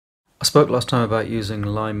I spoke last time about using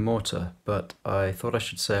lime mortar, but I thought I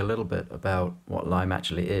should say a little bit about what lime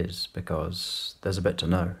actually is, because there's a bit to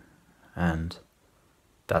know, and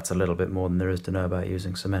that's a little bit more than there is to know about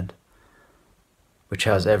using cement, which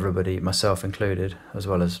has everybody, myself included, as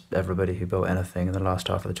well as everybody who built anything in the last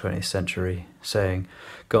half of the 20th century, saying,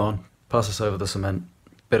 go on, pass us over the cement,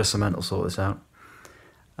 bit of cement will sort this out.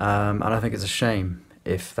 And I think it's a shame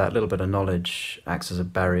if that little bit of knowledge acts as a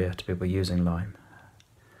barrier to people using lime.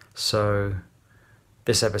 So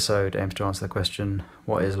this episode aims to answer the question,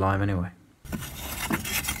 what is lime anyway?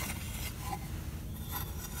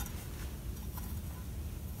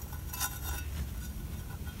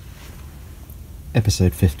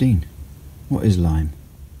 Episode 15. What is lime?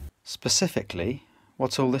 Specifically,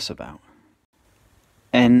 what's all this about?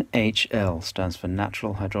 NHL stands for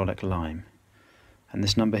natural hydraulic lime, and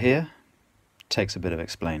this number here takes a bit of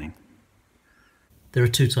explaining. There are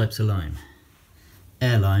two types of lime,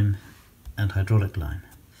 air lime and hydraulic lime.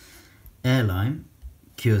 Air lime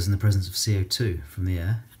cures in the presence of CO2 from the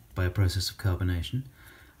air by a process of carbonation,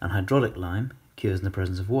 and hydraulic lime cures in the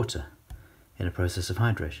presence of water in a process of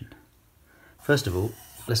hydration. First of all,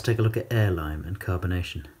 let's take a look at air lime and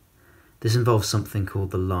carbonation. This involves something called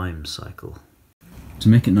the lime cycle. To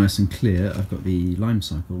make it nice and clear, I've got the lime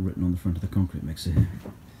cycle written on the front of the concrete mixer here.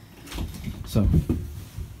 So,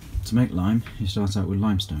 to make lime, you start out with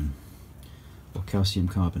limestone, or calcium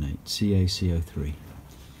carbonate, CaCO3,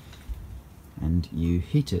 and you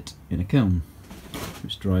heat it in a kiln,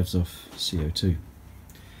 which drives off CO2,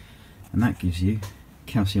 and that gives you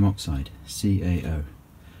calcium oxide, CaO,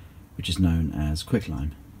 which is known as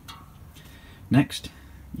quicklime. Next,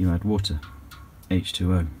 you add water,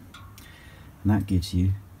 H2O, and that gives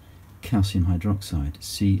you calcium hydroxide,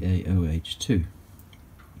 CaOH2,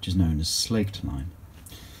 which is known as slaked lime.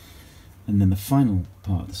 And then the final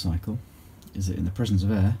part of the cycle is that in the presence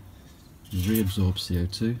of air, you reabsorb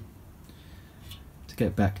CO2 to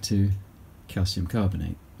get back to calcium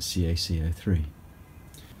carbonate, CaCO3.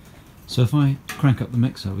 So if I crank up the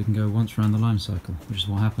mixer, we can go once around the lime cycle, which is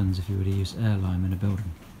what happens if you were to use air lime in a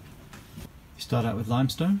building. You start out with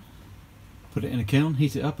limestone, put it in a kiln,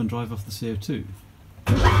 heat it up and drive off the CO2.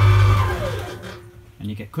 And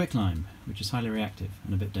you get quicklime, which is highly reactive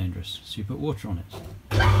and a bit dangerous, so you put water on it.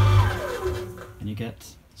 And you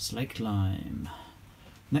get slaked lime.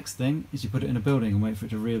 Next thing is you put it in a building and wait for it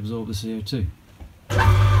to reabsorb the CO2.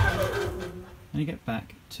 And you get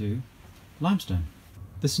back to limestone.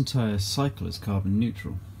 This entire cycle is carbon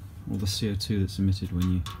neutral. All the CO2 that's emitted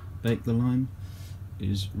when you bake the lime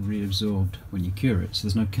is reabsorbed when you cure it, so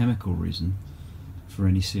there's no chemical reason for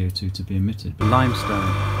any CO2 to be emitted.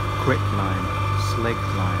 Limestone, quicklime, slaked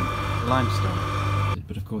lime, limestone.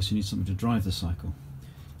 But of course you need something to drive the cycle.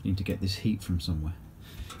 You need to get this heat from somewhere.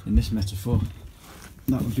 In this metaphor,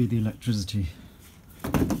 that would be the electricity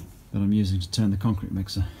that I'm using to turn the concrete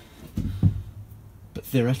mixer. But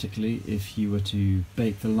theoretically, if you were to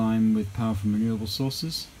bake the lime with power from renewable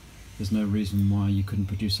sources, there's no reason why you couldn't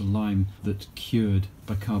produce a lime that cured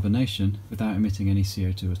by carbonation without emitting any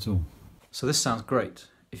CO2 at all. So this sounds great.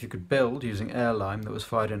 If you could build using air lime that was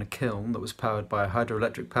fired in a kiln that was powered by a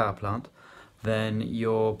hydroelectric power plant, then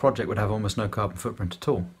your project would have almost no carbon footprint at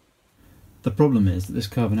all. The problem is that this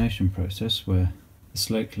carbonation process, where the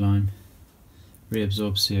slaked lime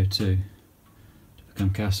reabsorbs CO2 to become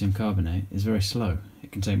calcium carbonate, is very slow.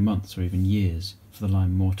 It can take months or even years for the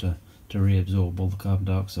lime mortar to reabsorb all the carbon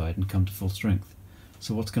dioxide and come to full strength.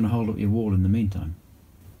 So what's going to hold up your wall in the meantime?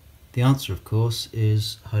 The answer, of course,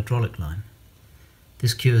 is hydraulic lime.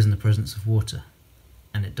 This cures in the presence of water,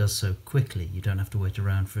 and it does so quickly. You don't have to wait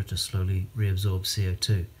around for it to slowly reabsorb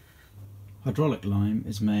CO2. Hydraulic lime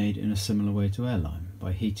is made in a similar way to air lime,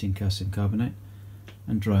 by heating calcium carbonate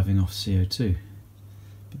and driving off CO2.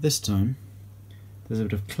 But this time, there's a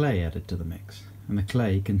bit of clay added to the mix, and the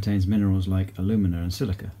clay contains minerals like alumina and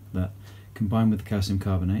silica that combine with the calcium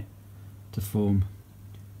carbonate to form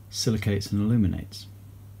silicates and aluminates.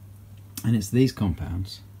 And it's these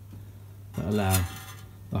compounds that allow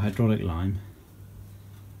the hydraulic lime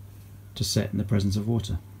to set in the presence of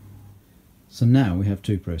water. So now we have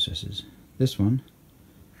two processes. This one,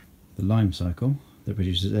 the lime cycle that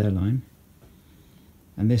produces air lime,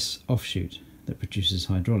 and this offshoot that produces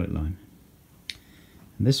hydraulic lime.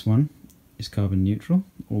 And this one is carbon neutral.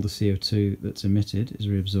 All the CO2 that's emitted is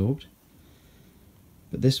reabsorbed,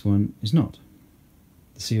 but this one is not.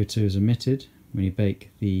 The CO2 is emitted when you bake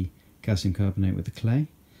the calcium carbonate with the clay,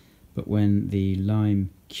 but when the lime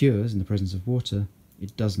cures in the presence of water,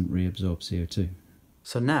 it doesn't reabsorb CO2.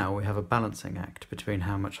 So now we have a balancing act between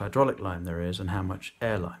how much hydraulic lime there is and how much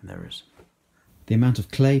air lime there is. The amount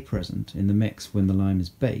of clay present in the mix when the lime is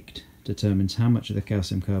baked determines how much of the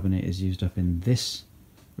calcium carbonate is used up in this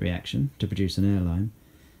reaction to produce an air lime,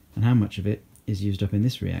 and how much of it is used up in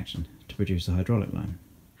this reaction to produce a hydraulic lime.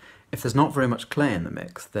 If there's not very much clay in the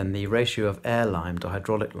mix, then the ratio of air lime to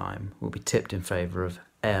hydraulic lime will be tipped in favour of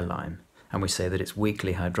air lime, and we say that it's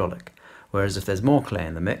weakly hydraulic. Whereas if there's more clay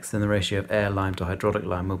in the mix, then the ratio of air lime to hydraulic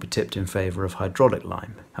lime will be tipped in favour of hydraulic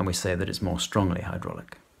lime, and we say that it's more strongly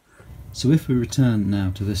hydraulic. So if we return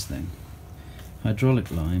now to this thing, hydraulic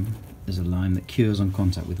lime is a lime that cures on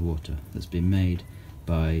contact with water, that's been made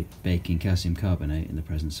by baking calcium carbonate in the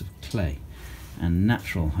presence of clay. And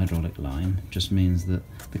natural hydraulic lime just means that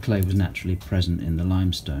the clay was naturally present in the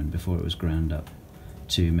limestone before it was ground up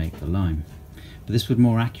to make the lime. But this would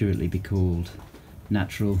more accurately be called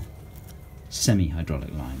natural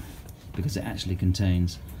semi-hydraulic lime, because it actually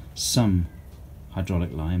contains some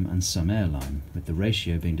hydraulic lime and some air lime, with the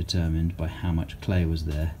ratio being determined by how much clay was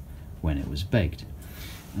there when it was baked.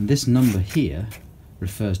 And this number here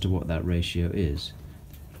refers to what that ratio is.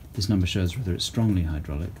 This number shows whether it's strongly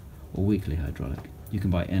hydraulic or weakly hydraulic. You can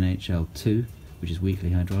buy NHL2, which is weakly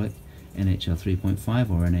hydraulic, NHL 3.5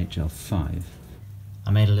 or NHL 5.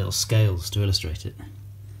 I made a little scales to illustrate it.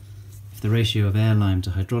 If the ratio of air lime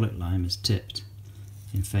to hydraulic lime is tipped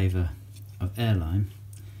in favour of air lime,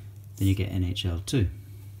 then you get NHL2.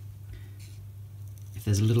 If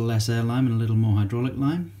there's a little less air lime and a little more hydraulic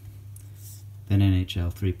lime, then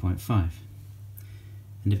NHL 3.5.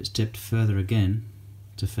 And if it's tipped further again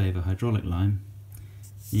to favour hydraulic lime,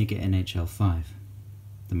 then you get NHL 5,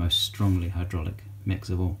 the most strongly hydraulic mix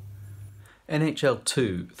of all. NHL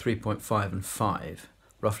 2, 3.5 and 5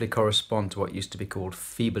 roughly correspond to what used to be called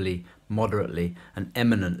feebly, moderately and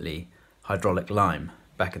eminently hydraulic lime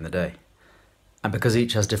back in the day. And because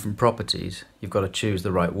each has different properties, you've got to choose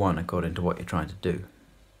the right one according to what you're trying to do.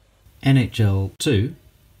 NHL 2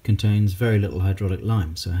 contains very little hydraulic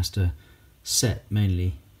lime, so it has to set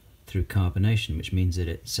mainly through carbonation, which means that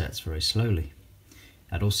it sets very slowly.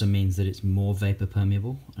 That also means that it's more vapour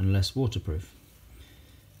permeable and less waterproof.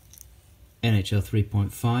 NHL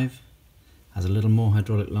 3.5 has a little more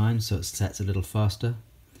hydraulic lime, so it sets a little faster.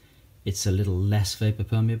 It's a little less vapour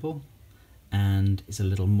permeable and it's a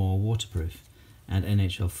little more waterproof. And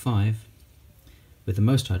NHL 5, with the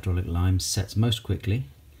most hydraulic lime, sets most quickly,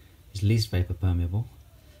 is least vapour permeable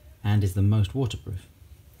and is the most waterproof.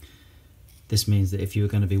 This means that if you were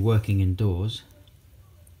going to be working indoors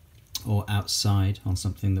or outside on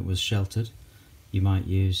something that was sheltered, you might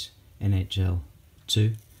use NHL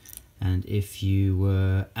 2, and if you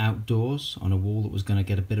were outdoors on a wall that was going to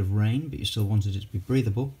get a bit of rain but you still wanted it to be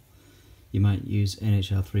breathable, you might use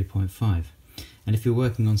NHL 3.5. And if you're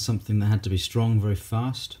working on something that had to be strong very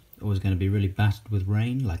fast or was going to be really battered with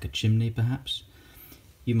rain, like a chimney perhaps,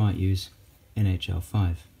 you might use NHL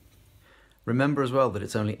 5. Remember as well that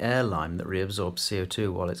it's only air lime that reabsorbs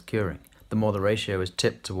CO2 while it's curing. The more the ratio is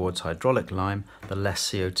tipped towards hydraulic lime, the less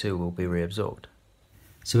CO2 will be reabsorbed.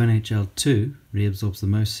 So NHL 2 reabsorbs the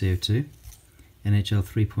most CO2, NHL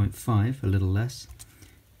 3.5 a little less,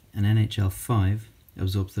 and NHL 5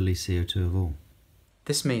 absorbs the least CO2 of all.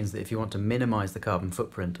 This means that if you want to minimise the carbon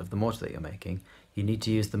footprint of the mortar that you're making, you need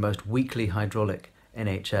to use the most weakly hydraulic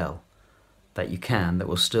NHL that you can that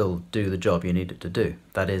will still do the job you need it to do.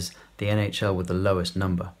 That is, the NHL with the lowest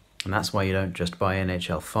number. And that's why you don't just buy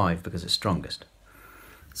NHL 5 because it's strongest.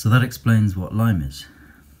 So that explains what lime is.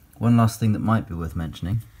 One last thing that might be worth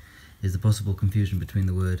mentioning is the possible confusion between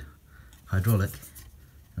the word hydraulic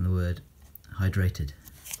and the word hydrated.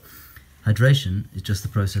 Hydration is just the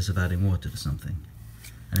process of adding water to something.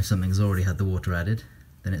 And if something has already had the water added,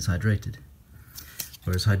 then it's hydrated.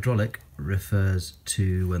 Whereas hydraulic refers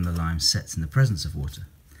to when the lime sets in the presence of water.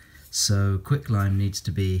 So quicklime needs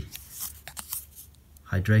to be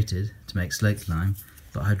hydrated to make slaked lime,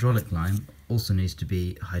 but hydraulic lime also needs to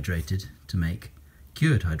be hydrated to make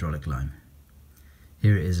cured hydraulic lime.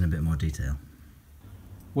 Here it is in a bit more detail.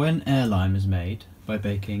 When air lime is made by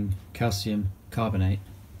baking calcium carbonate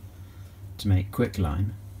to make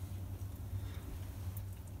quicklime,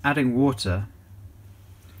 adding water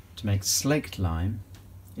to make slaked lime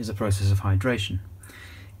is a process of hydration.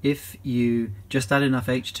 If you just add enough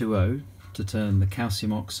H2O to turn the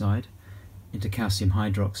calcium oxide into calcium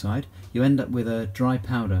hydroxide, you end up with a dry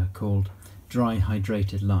powder called dry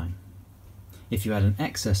hydrated lime. If you add an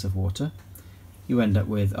excess of water, you end up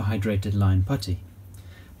with a hydrated lime putty.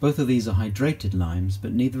 Both of these are hydrated limes,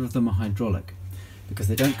 but neither of them are hydraulic because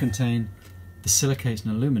they don't contain the silicates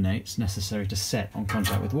and aluminates necessary to set on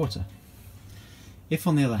contact with water. If,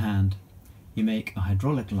 on the other hand, you make a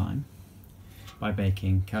hydraulic lime by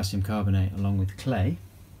baking calcium carbonate along with clay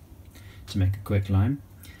to make a quicklime,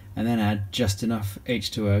 and then add just enough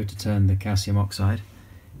H2O to turn the calcium oxide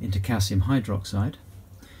into calcium hydroxide,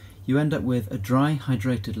 you end up with a dry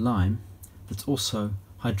hydrated lime that's also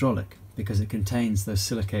hydraulic because it contains those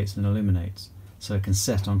silicates and aluminates, so it can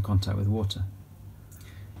set on contact with water.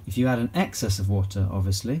 If you add an excess of water,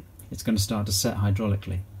 obviously, it's going to start to set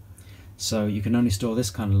hydraulically. So you can only store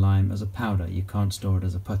this kind of lime as a powder, you can't store it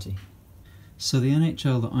as a putty. So the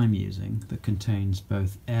NHL that I'm using, that contains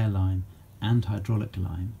both air lime and hydraulic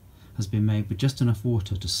lime, has been made with just enough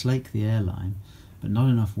water to slake the air lime, but not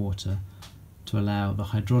enough water to allow the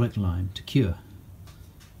hydraulic lime to cure.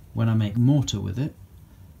 When I make mortar with it,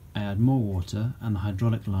 I add more water and the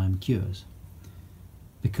hydraulic lime cures.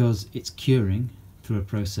 Because it's curing through a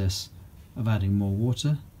process of adding more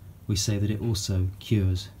water, we say that it also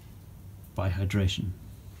cures by hydration.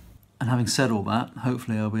 And having said all that,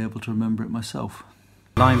 hopefully I'll be able to remember it myself.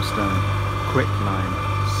 Limestone, quicklime,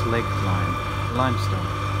 slaked lime,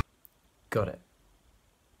 limestone. Got it.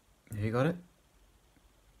 Have you got it?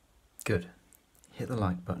 Good. Hit the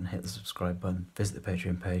like button, hit the subscribe button, visit the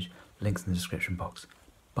Patreon page, links in the description box.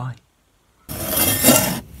 Bye.